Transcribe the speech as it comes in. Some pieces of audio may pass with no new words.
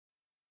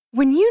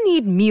When you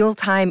need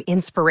mealtime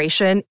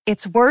inspiration,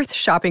 it's worth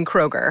shopping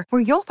Kroger,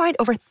 where you'll find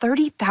over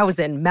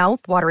 30,000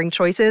 mouth-watering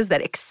choices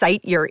that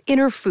excite your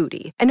inner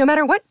foodie. And no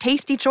matter what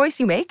tasty choice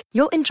you make,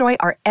 you'll enjoy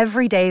our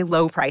everyday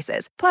low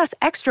prices, plus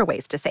extra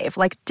ways to save,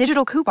 like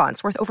digital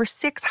coupons worth over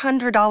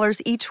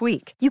 $600 each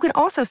week. You can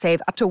also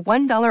save up to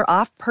 $1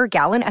 off per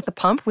gallon at the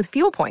pump with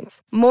fuel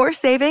points. More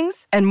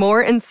savings and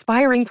more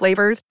inspiring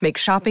flavors make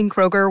shopping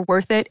Kroger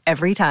worth it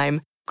every time.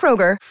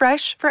 Kroger,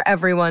 fresh for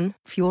everyone.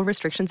 Fuel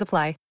restrictions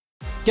apply.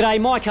 G'day,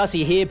 Mike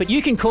Hussey here, but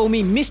you can call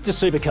me Mr.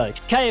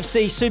 Supercoach.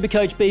 KFC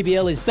Supercoach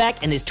BBL is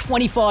back and there's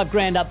 25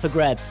 grand up for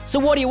grabs. So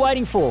what are you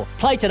waiting for?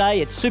 Play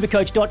today at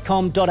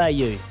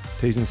supercoach.com.au.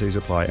 T's and C's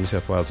apply. New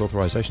South Wales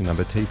authorisation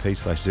number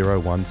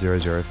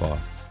TP/01005.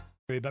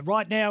 But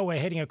right now we're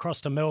heading across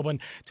to Melbourne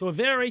to a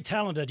very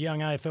talented young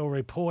AFL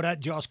reporter,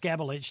 Josh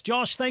Gabelich.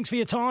 Josh, thanks for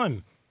your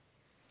time.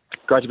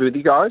 Great to be with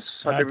you guys.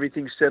 Hope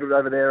everything's settled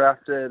over there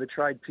after the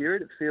trade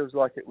period. It feels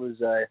like it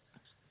was a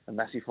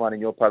massive one in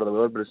your part of the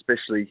world, but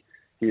especially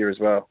here as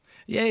well.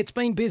 Yeah, it's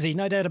been busy,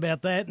 no doubt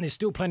about that, and there's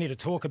still plenty to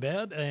talk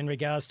about in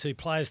regards to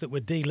players that were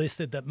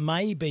delisted that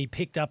may be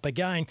picked up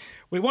again.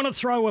 We want to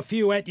throw a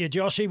few at you,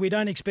 Joshy. We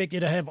don't expect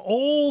you to have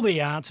all the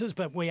answers,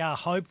 but we are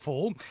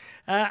hopeful.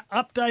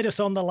 Update us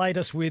on the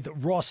latest with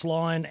Ross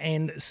Lyon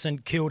and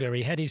St Kilda.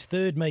 He had his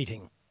third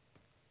meeting.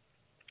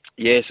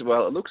 Yes,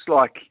 well, it looks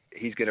like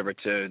he's going to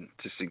return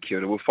to St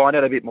Kilda. We'll find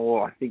out a bit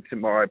more, I think,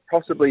 tomorrow.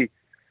 Possibly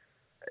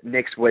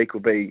next week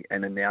will be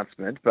an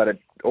announcement, but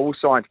all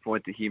signs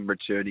point to him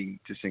returning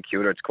to St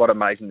Kilda. It's quite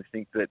amazing to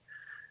think that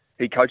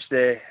he coached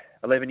there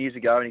 11 years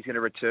ago and he's going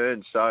to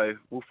return. So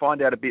we'll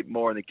find out a bit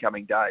more in the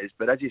coming days.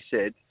 But as you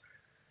said,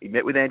 he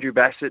met with Andrew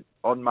Bassett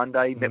on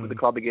Monday, he met with the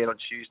club again on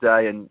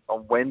Tuesday, and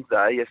on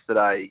Wednesday,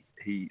 yesterday,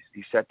 he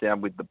sat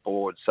down with the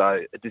board.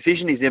 So a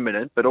decision is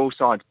imminent, but all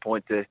signs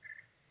point to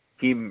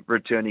him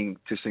returning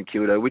to St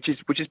Kilda, which is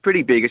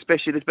pretty big,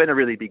 especially there's been a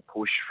really big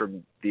push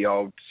from the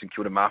old St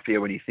Kilda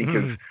Mafia when you think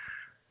of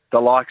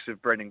the likes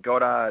of Brendan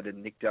Goddard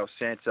and Nick Del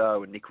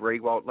Santo and Nick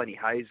Riewoldt. Lenny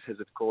Hayes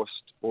has, of course,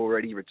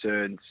 already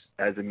returned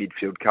as a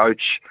midfield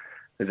coach.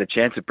 There's a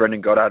chance that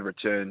Brendan Goddard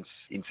returns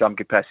in some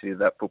capacity to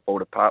that football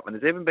department.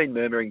 There's even been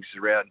murmurings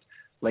around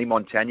Lee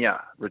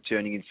Montagna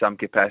returning in some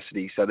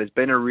capacity. So there's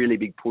been a really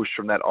big push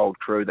from that old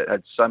crew that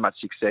had so much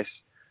success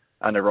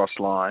under Ross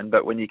Lyon.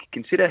 But when you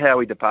consider how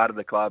he departed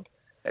the club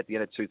at the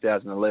end of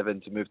 2011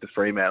 to move to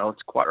Fremantle,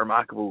 it's quite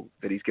remarkable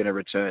that he's going to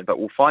return. But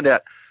we'll find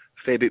out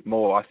a fair bit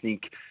more, I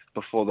think,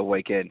 before the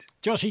weekend.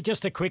 Joshy,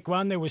 just a quick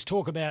one. There was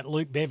talk about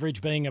Luke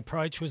Beveridge being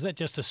approached. Was that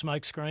just a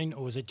smokescreen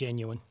or was it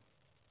genuine?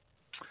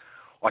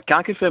 I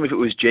can't confirm if it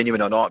was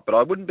genuine or not, but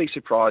I wouldn't be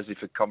surprised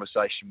if a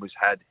conversation was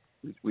had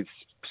with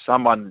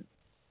someone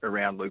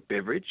around Luke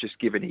Beveridge, just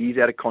given he's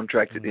out of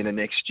contract at the end of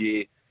next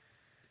year.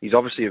 He's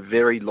obviously a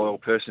very loyal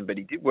person, but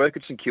he did work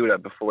at St Kilda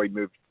before he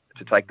moved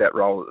to take that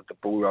role at the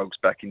Bulldogs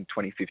back in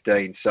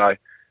 2015. So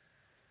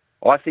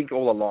I think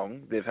all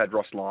along they've had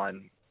Ross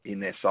Lyon in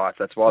their sights.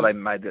 That's why they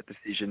made that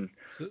decision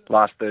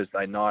last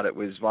Thursday night. It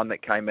was one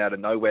that came out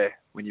of nowhere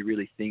when you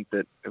really think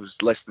that it was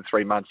less than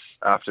 3 months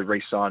after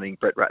re-signing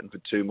Brett Ratton for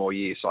 2 more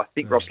years. So I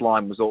think Ross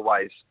Lyon was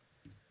always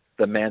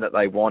the man that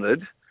they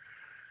wanted.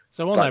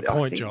 So on that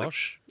point,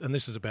 Josh, and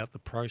this is about the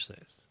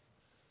process,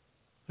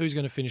 who's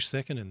going to finish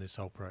second in this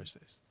whole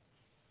process?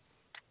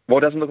 Well,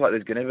 it doesn't look like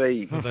the's going to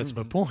be that's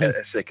my point.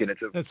 A second.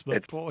 That's my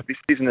point. This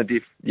isn't a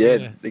diff.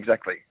 Yeah,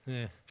 exactly.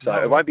 Yeah. So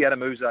it won't be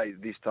Adam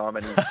Uze this time,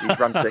 and he's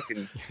run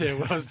second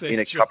in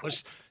a couple.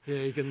 Yeah,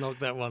 you can knock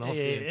that one off.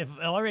 Yeah,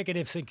 I reckon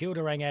if St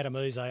Kilda rang Adam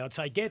Uze, I'd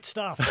say, get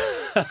stuff.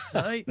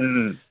 Hey?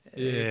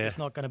 It's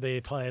not going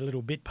to play a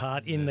little bit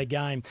part in the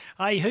game.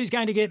 Hey, who's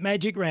going to get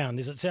Magic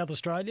Round? Is it South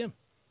Australia?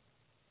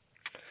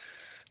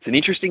 It's an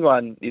interesting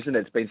one, isn't it?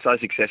 It's been so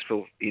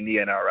successful in the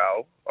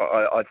NRL.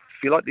 I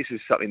feel like this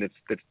is something that's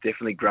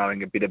definitely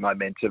growing a bit of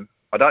momentum.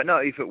 I don't know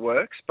if it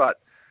works,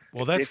 but...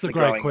 Well, that's the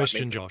great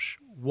question, Josh.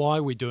 Why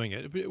are we doing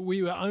it?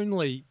 We were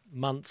only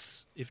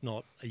months, if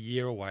not a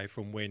year away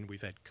from when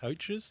we've had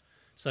coaches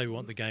say we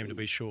want the game to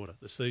be shorter,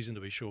 the season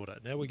to be shorter.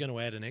 Now we're going to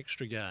add an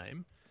extra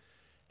game,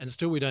 and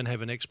still we don't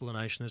have an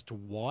explanation as to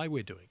why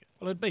we're doing it.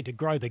 Well, it'd be to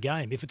grow the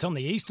game. If it's on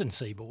the eastern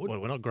seaboard... Well,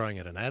 we're not growing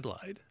it in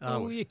Adelaide.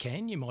 Well, you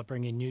can. You might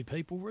bring in new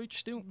people, Rooch,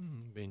 still.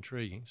 Be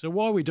intriguing. So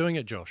why are we doing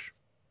it, Josh?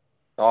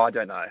 Oh, I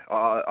don't know.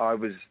 I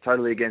was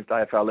totally against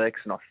AFLX,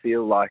 and I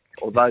feel like,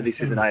 although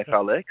this is an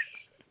AFLX,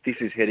 this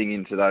is heading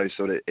into those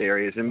sort of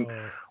areas. And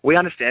we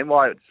understand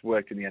why it's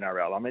worked in the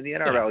NRL. I mean, the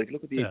NRL, if you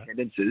look at the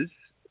attendances,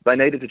 they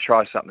needed to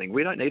try something.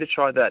 We don't need to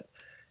try that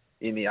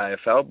in the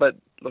AFL, but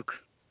look,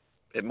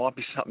 it might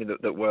be something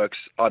that works.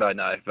 I don't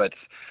know, but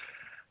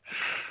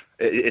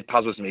it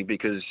puzzles me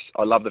because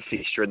I love the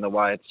fixture and the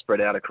way it's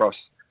spread out across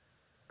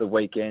the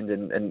weekend,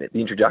 and the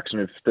introduction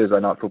of Thursday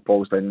Night Football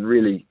has been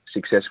really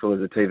successful as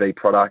a TV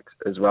product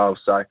as well.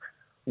 So I'm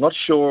not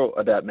sure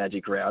about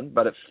Magic Round,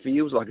 but it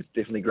feels like it's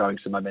definitely growing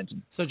some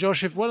momentum. So,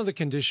 Josh, if one of the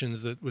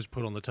conditions that was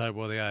put on the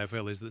table by the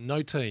AFL is that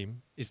no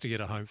team is to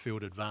get a home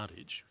field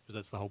advantage, because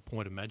that's the whole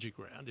point of Magic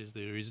Round, is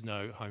there is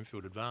no home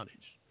field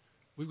advantage,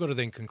 we've got to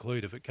then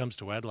conclude if it comes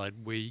to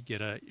Adelaide, we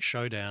get a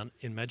showdown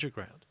in Magic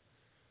Round.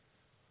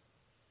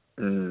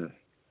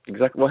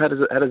 Exactly. Well, how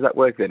does that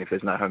work then if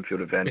there's no home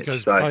field advantage?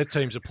 Because both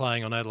teams are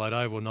playing on Adelaide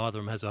Oval, neither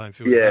of them has a home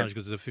field advantage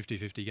because it's a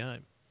 50-50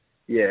 game.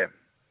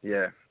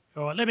 Yeah.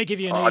 All right, let me give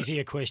you an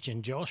easier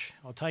question, Josh.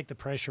 I'll take the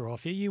pressure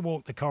off you. You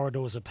walk the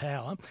corridors of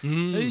power.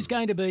 Who's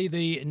going to be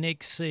the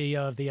next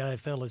CEO of the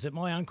AFL? Is it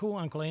my uncle,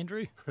 Uncle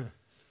Andrew?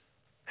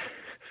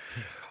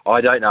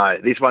 I don't know.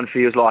 This one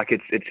feels like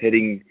it's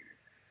heading...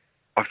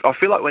 I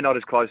feel like we're not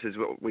as close as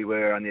we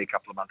were only a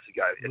couple of months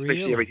ago,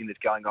 especially everything that's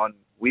going on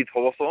with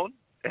Hawthorn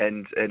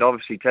and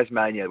obviously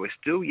Tasmania. We're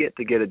still yet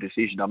to get a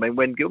decision. I mean,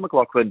 when Gil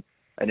McLachlan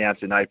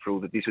announced in April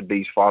that this would be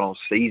his final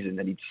season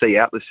and he'd see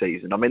out the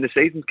season, I mean, the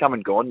season's come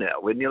and gone now.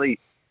 We're nearly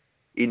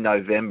in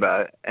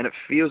November, and it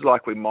feels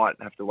like we might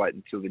have to wait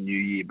until the new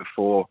year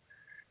before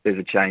there's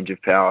a change of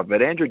power.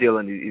 But Andrew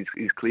Dillon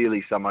is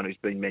clearly someone who's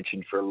been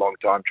mentioned for a long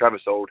time.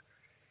 Travis Auld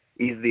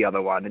is the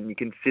other one, and you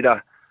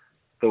consider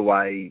the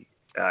way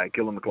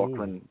Gillon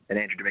McLachlan and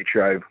Andrew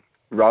Demetriou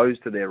rose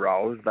to their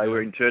roles. They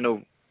were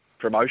internal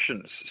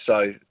promotions,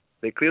 so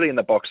they're clearly in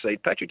the box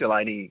seat. Patrick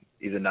Delaney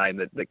is a name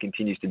that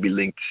continues to be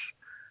linked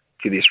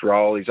to this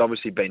role. He's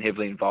obviously been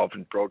heavily involved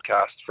in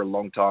broadcast for a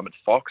long time at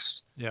Fox.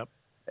 Yep.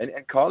 And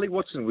Kylie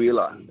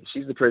Watson-Wheeler,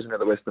 she's the president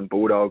of the Western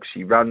Bulldogs.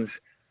 She runs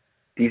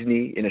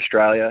Disney in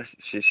Australia.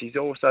 She's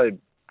also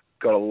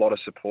got a lot of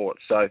support.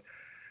 So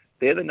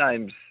they're the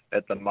names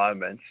at the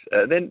moment.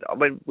 Then, I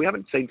mean, we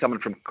haven't seen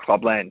someone from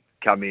Clubland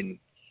come in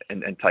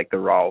and take the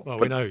role. Well,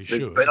 we know he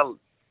should.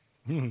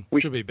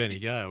 Should be Benny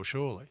Gale,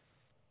 surely.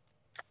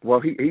 Well,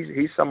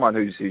 he's someone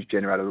who's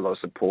generated a lot of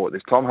support.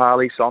 There's Tom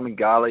Harley, Simon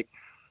Garlick,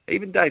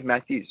 even Dave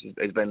Matthews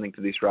has been linked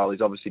to this role.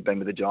 He's obviously been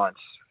with the Giants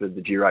for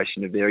the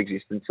duration of their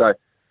existence. So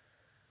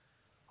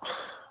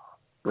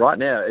right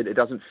now, it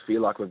doesn't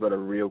feel like we've got a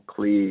real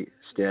clear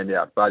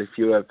standout. But if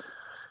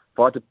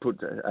I had to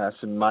put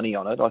some money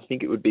on it, I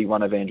think it would be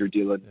one of Andrew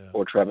Dillon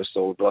or Travis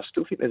Auld. But I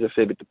still think there's a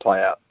fair bit to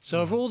play out.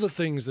 So of all the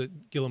things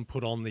that Gillon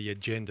put on the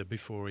agenda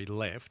before he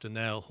left, and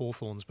now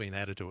Hawthorn's been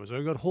added to it. So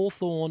we've got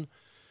Hawthorn,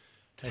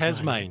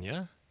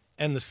 Tasmania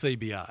and the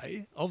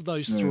CBA. Of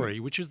those three,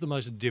 which is the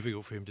most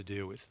difficult for him to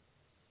deal with?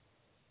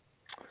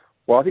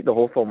 Well, I think the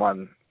Hawthorn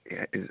one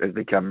has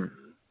become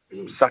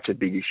such a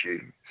big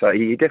issue. So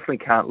he definitely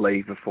can't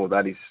leave before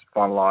that is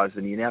finalised.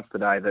 And he announced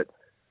today that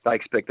they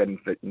expect that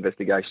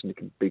investigation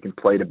to be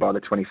completed by the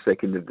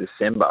 22nd of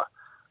December.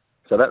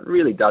 So that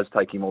really does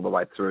take him all the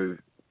way through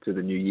to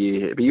the new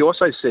year. But he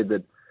also said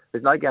that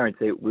there's no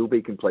guarantee it will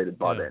be completed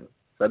by then.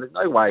 So there's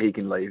no way he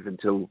can leave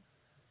until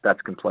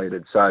that's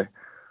completed. So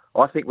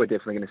I think we're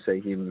definitely going to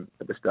see him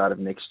at the start of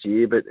next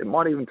year, but it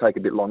might even take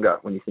a bit longer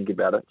when you think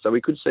about it. So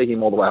we could see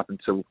him all the way up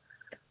until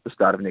the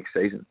start of next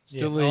season.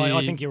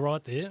 I think you're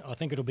right there. I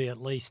think it'll be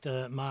at least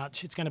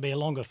March. It's going to be a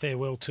longer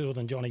farewell tour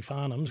than Johnny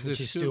Farnham's,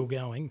 which is still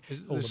going.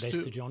 All the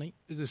best to Johnny.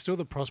 Is there still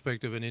the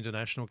prospect of an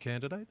international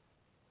candidate?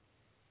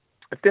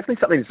 It's definitely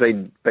something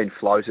that's been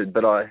floated,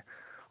 but I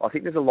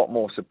think there's a lot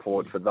more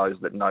support for those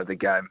that know the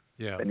game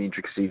and the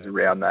intricacies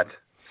around that.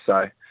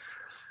 So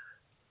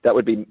that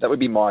would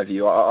be my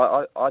view.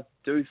 I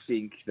do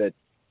think that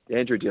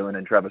Andrew Dillon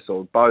and Travis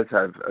Auld both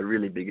have a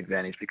really big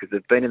advantage because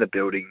they've been in the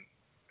building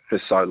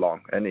for so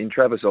long. And in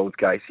Travis Auld's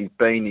case, he's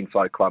been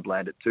inside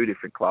Clubland at two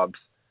different clubs.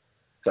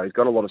 So he's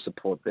got a lot of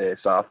support there.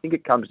 So I think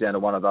it comes down to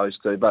one of those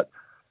two. But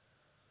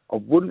I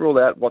wouldn't rule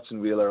out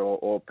Watson-Wheeler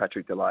or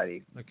Patrick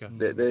Delaney. Okay.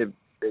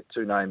 They're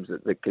two names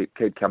that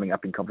keep coming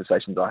up in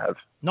conversations I have.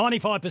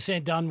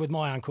 95% done with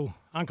my uncle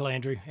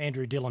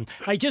Andrew Dillon.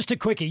 Hey, just a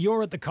quickie.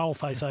 You're at the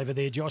coalface over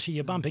there, Joshy.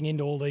 You're bumping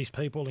into all these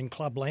people in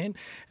Clubland.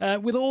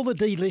 With all the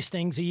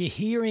delistings, are you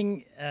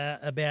hearing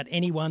about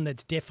anyone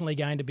that's definitely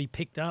going to be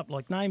picked up?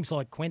 Like names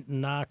like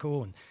Quentin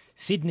Narkle and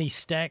Sydney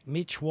Stack,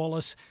 Mitch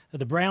Wallace,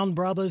 the Brown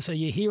brothers. Are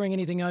you hearing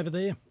anything over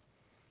there?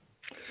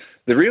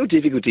 The real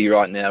difficulty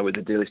right now with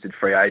the delisted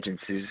free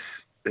agents is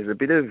there's a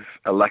bit of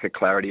a lack of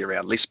clarity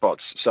around list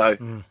spots. So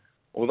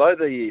although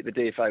the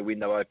DFA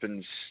window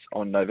opens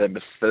on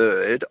November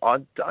 3rd, I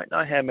don't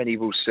know how many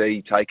we'll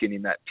see taken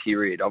in that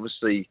period.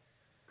 Obviously,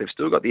 they've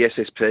still got the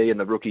SSP and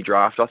the rookie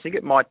draft. I think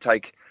it might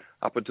take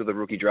up until the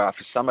rookie draft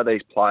for some of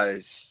these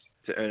players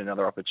to earn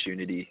another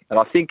opportunity. And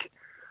I think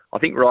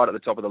right at the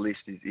top of the list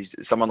is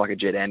someone like a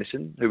Jed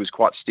Anderson, who was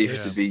quite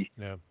stiff to be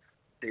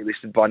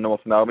delisted by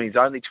North Melbourne. He's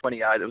only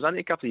 28. It was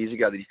only a couple of years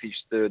ago that he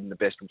finished third in the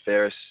best and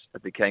fairest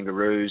at the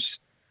Kangaroos.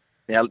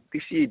 Now,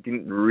 this year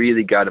didn't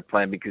really go to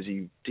plan because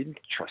he didn't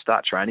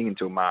start training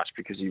until March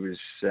because he was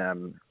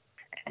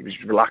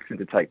reluctant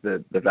to take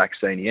the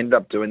vaccine. He ended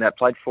up doing that,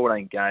 played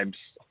 14 games.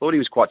 I thought he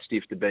was quite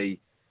stiff to be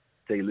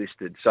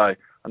delisted. So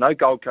I know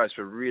Gold Coast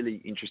were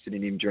really interested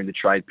in him during the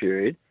trade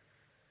period.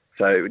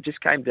 So it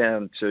just came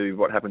down to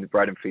what happened with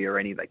Braden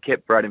Fiorini. They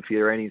kept Braden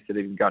Fiorini instead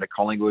of even going to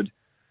Collingwood.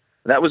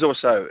 And that was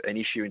also an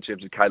issue in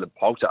terms of Caleb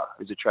Poulter,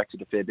 who's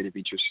attracted a fair bit of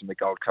interest from the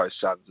Gold Coast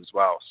Suns as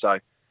well. So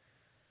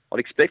I'd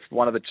expect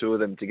one of the two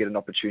of them to get an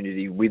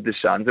opportunity with the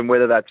Suns, and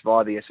whether that's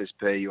via the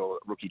SSP or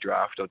rookie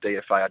draft or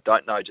DFA, I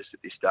don't know just at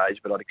this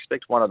stage, but I'd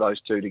expect one of those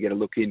two to get a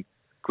look in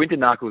Quinton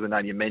Narkle's the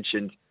name you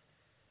mentioned.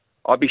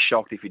 I'd be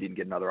shocked if he didn't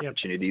get another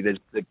opportunity. There's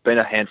been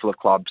a handful of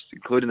clubs,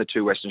 including the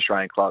 2 Western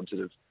Australian clubs, that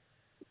have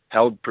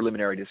held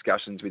preliminary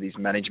discussions with his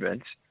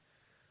management.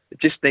 It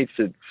just needs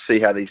to see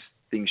how these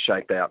things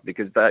shape out,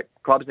 because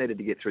clubs needed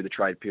to get through the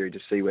trade period to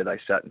see where they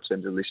sat in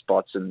terms of list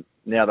spots, and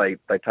now they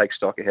take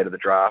stock ahead of the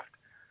draft.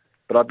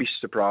 But I'd be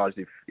surprised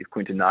if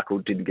Quinton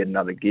Narkle didn't get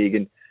another gig.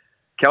 And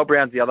Cal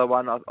Brown's the other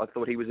one. I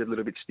thought he was a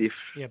little bit stiff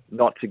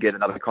not to get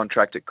another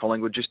contract at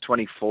Collingwood. Just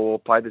 24,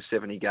 played the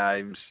 70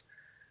 games.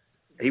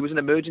 He was an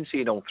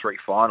emergency in all 3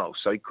 finals,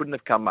 so he couldn't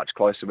have come much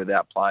closer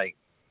without playing.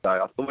 So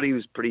I thought he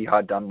was pretty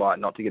hard done by it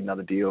not to get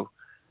another deal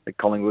at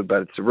Collingwood,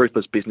 but it's a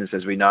ruthless business,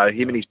 as we know.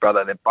 Him and his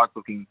brother, they're both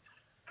looking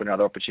for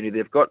another opportunity.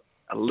 They've got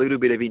a little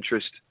bit of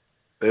interest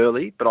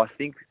early, but I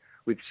think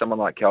with someone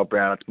like Cal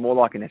Brown, it's more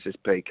like an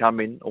SSP. Come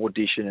in,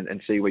 audition,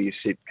 and see where you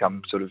sit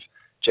come sort of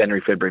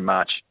January, February,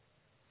 March.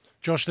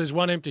 Josh, there's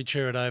one empty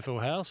chair at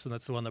AFL House, and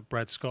that's the one that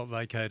Brad Scott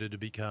vacated to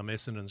become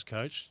Essendon's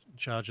coach, in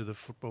charge of the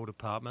football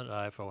department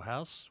at AFL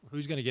House.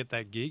 Who's going to get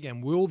that gig,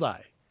 and will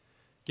they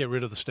get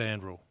rid of the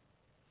stand rule?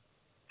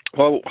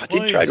 Well, I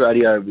did trade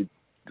radio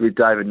with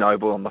David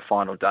Noble on the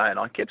final day, and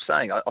I kept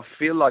saying, I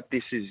feel like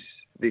this is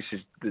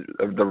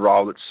the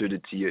role that's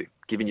suited to you.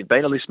 Given you've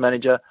been a list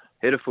manager,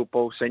 head of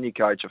football, senior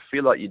coach, I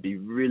feel like you'd be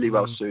really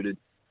well suited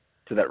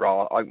to that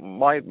role.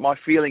 My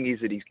feeling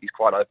is that he's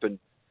quite open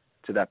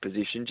to that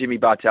position. Jimmy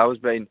Bartel has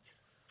been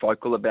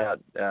vocal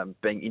about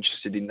being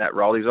interested in that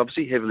role. He's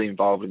obviously heavily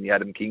involved in the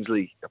Adam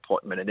Kingsley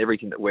appointment and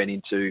everything that went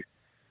into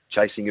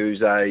chasing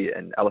Uze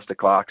and Alistair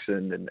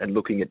Clarkson and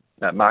looking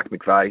at Mark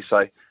McVeigh.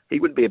 So he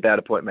wouldn't be a bad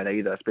appointment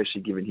either,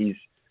 especially given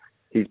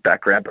his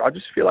background. But I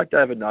just feel like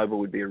David Noble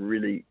would be a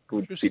really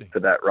good fit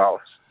for that role.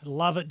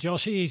 Love it,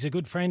 Joshy. He's a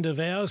good friend of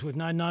ours. We've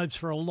known Nobes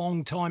for a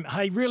long time.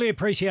 Hey, really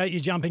appreciate you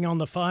jumping on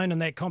the phone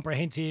and that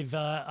comprehensive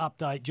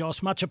update,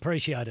 Josh. Much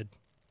appreciated.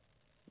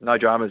 No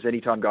dramas.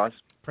 Anytime, guys.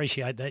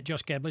 Appreciate that.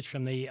 Josh Gablich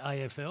from the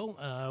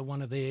AFL,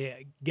 one of their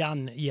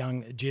gun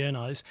young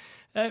journos.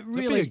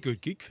 Really It'd be a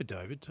good gig for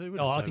David too.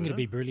 I think it'd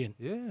be brilliant.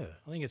 Yeah.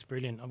 I think it's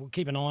brilliant. We'll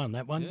keep an eye on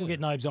that one. Yeah. We'll get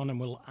Nobes on and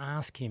we'll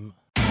ask him.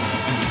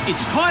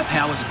 It's Tyre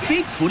Power's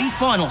Big Footy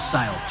Final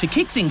Sale. To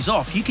kick things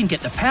off, you can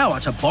get the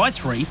power to buy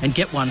 3 and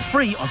get 1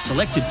 free on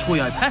selected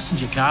Toyo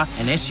passenger car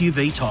and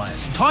SUV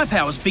tyres. Tyre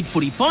Power's Big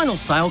Footy Final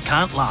Sale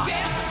can't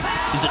last.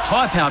 Visit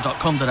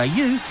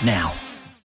tyrepower.com.au now.